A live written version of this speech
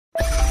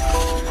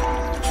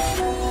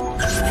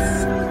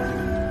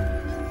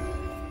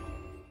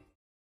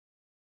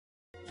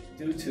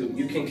due to.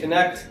 You can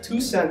connect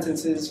two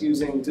sentences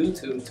using due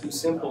to, two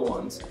simple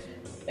ones.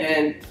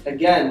 And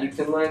again, you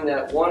can learn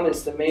that one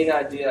is the main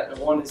idea and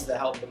one is the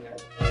helping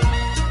idea.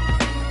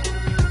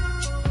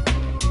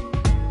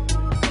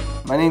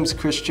 My name is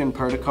Christian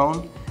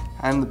Perticone.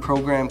 I'm the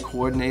program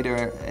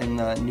coordinator in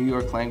the New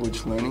York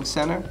Language Learning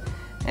Center,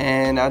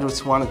 and I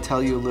just want to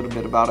tell you a little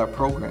bit about our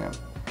program.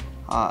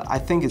 I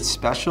think it's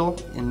special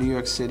in New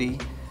York City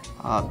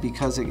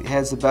because it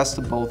has the best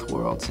of both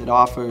worlds. It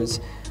offers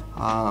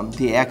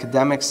the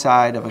academic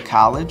side of a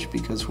college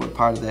because we're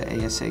part of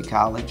the ASA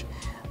college,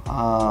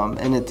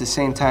 and at the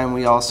same time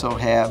we also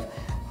have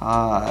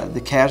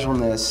the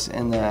casualness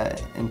and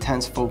the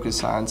intense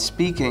focus on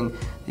speaking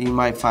that you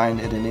might find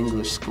at an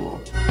English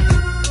school.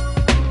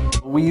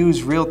 We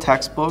use real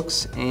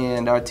textbooks,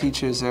 and our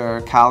teachers are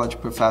college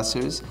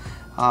professors,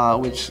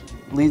 which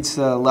leads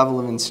the level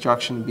of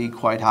instruction to be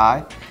quite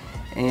high.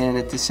 And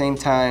at the same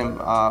time,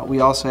 we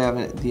also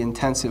have the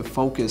intensive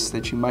focus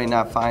that you might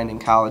not find in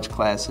college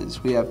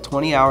classes. We have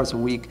 20 hours a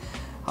week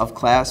of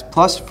class,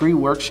 plus free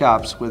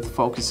workshops with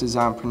focuses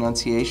on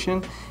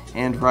pronunciation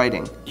and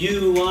writing.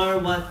 You are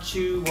what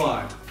you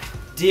are.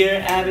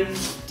 Dear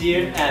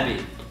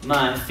Abby,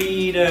 my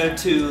feet are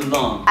too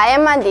long. I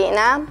am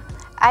Adina.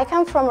 I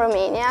come from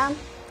Romania.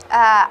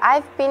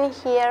 I've been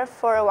here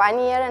for 1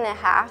 year and a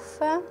half.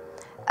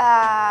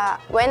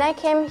 When I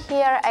came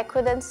here, I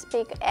couldn't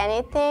speak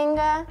anything.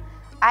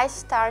 I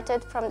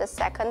started from the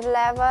second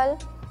level,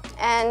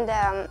 and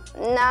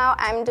now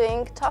I'm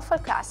doing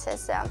TOEFL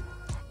classes.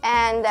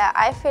 And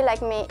I feel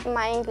like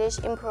my English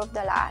improved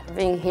a lot. I've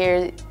been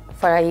here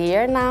for a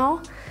year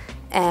now,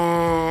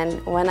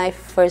 and when I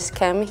first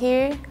came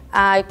here,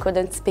 I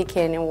couldn't speak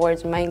any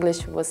words. My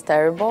English was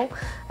terrible.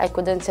 I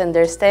couldn't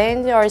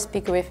understand or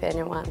speak with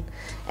anyone.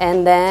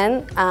 And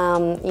then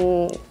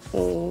in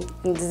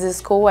this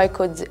school I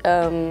could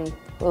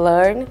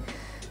learn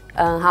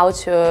how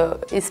to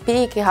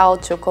speak, how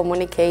to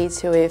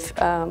communicate with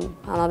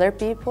other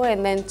people,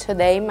 and then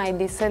today my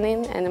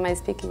listening and my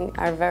speaking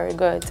are very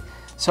good.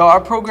 So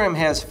our program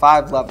has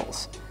 5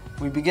 levels.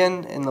 We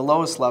begin in the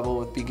lowest level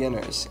with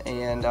beginners,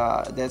 and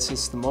that's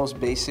just the most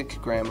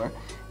basic grammar.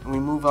 And we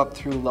move up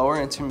through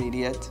lower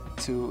intermediate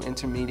to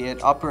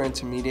intermediate, upper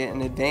intermediate,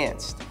 and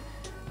advanced.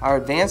 Our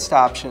advanced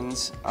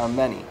options are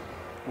many.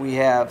 We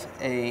have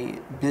a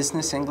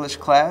business English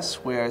class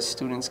where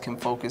students can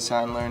focus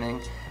on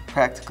learning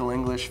practical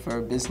English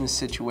for business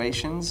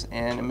situations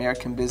and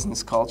American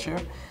business culture.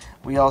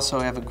 We also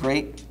have a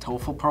great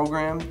TOEFL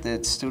program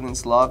that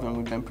students love, and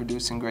we've been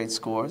producing great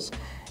scores.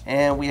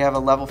 And we have a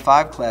level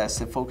 5 class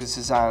that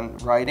focuses on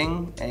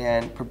writing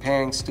and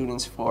preparing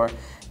students for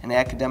an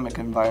academic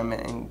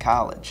environment in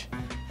college.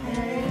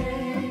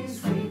 Hey,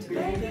 sweet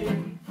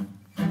baby,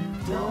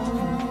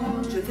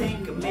 don't you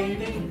think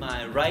maybe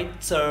my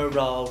rights are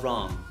all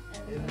wrong?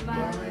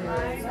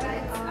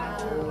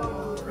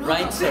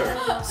 Right, sir.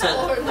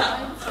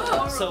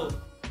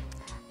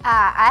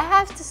 I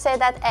have to say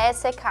that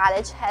ASA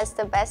College has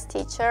the best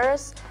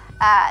teachers.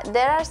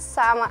 There are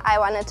some I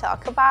want to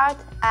talk about.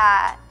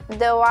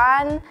 The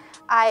one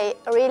I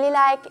really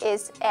like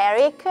is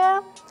Eric,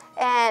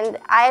 and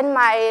I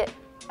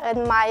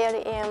admire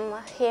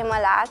him a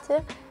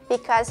lot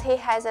because he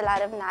has a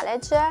lot of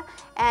knowledge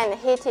and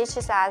he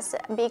teaches us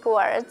big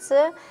words.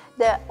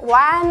 The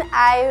one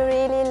I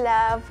really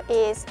love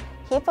is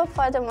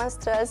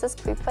hippopotamonstrosas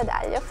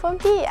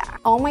pipodagliofobia.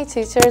 All my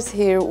teachers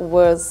here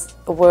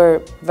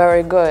were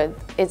very good.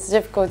 It's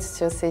difficult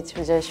to say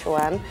to just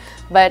one,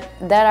 but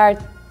there are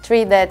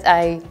 3 that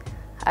I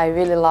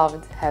really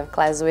loved have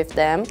class with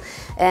them,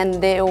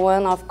 and the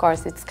one, of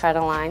course, it's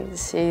Caroline.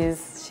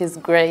 She's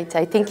great.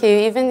 I think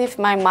even if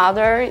my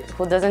mother,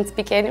 who doesn't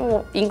speak any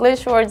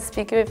English words,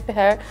 speak with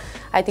her,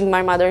 I think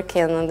my mother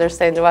can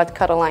understand what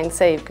Caroline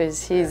says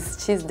because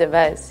she's the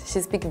best.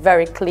 She speaks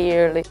very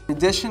clearly. In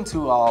addition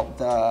to all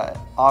the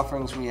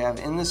offerings we have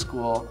in the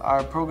school,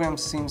 our program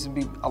seems to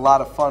be a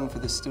lot of fun for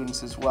the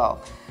students as well.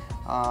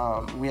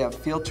 We have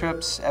field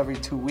trips every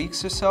 2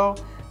 weeks or so,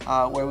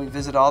 where we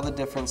visit all the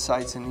different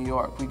sites in New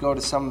York. We go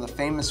to some of the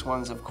famous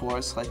ones, of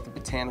course, like the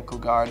Botanical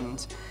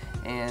Gardens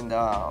and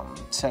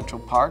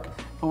Central Park,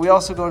 but we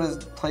also go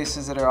to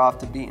places that are off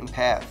the beaten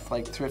path,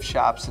 like thrift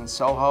shops in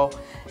Soho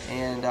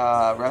and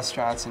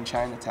restaurants in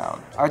Chinatown.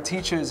 Our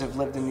teachers have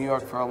lived in New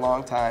York for a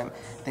long time.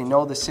 They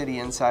know the city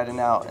inside and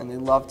out, and they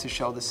love to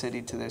show the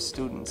city to their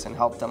students and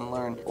help them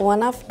learn.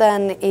 One of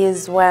them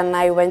is when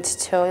I went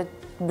to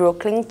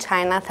Brooklyn,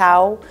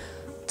 Chinatown,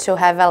 to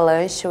have a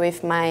lunch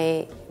with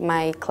my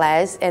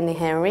class and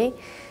Henry,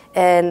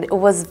 and it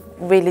was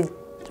really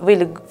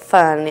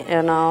fun,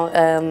 you know.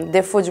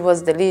 The food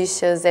was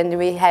delicious, and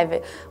we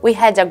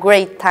had a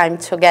great time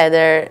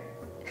together.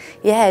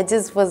 Yeah,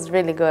 this was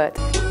really good.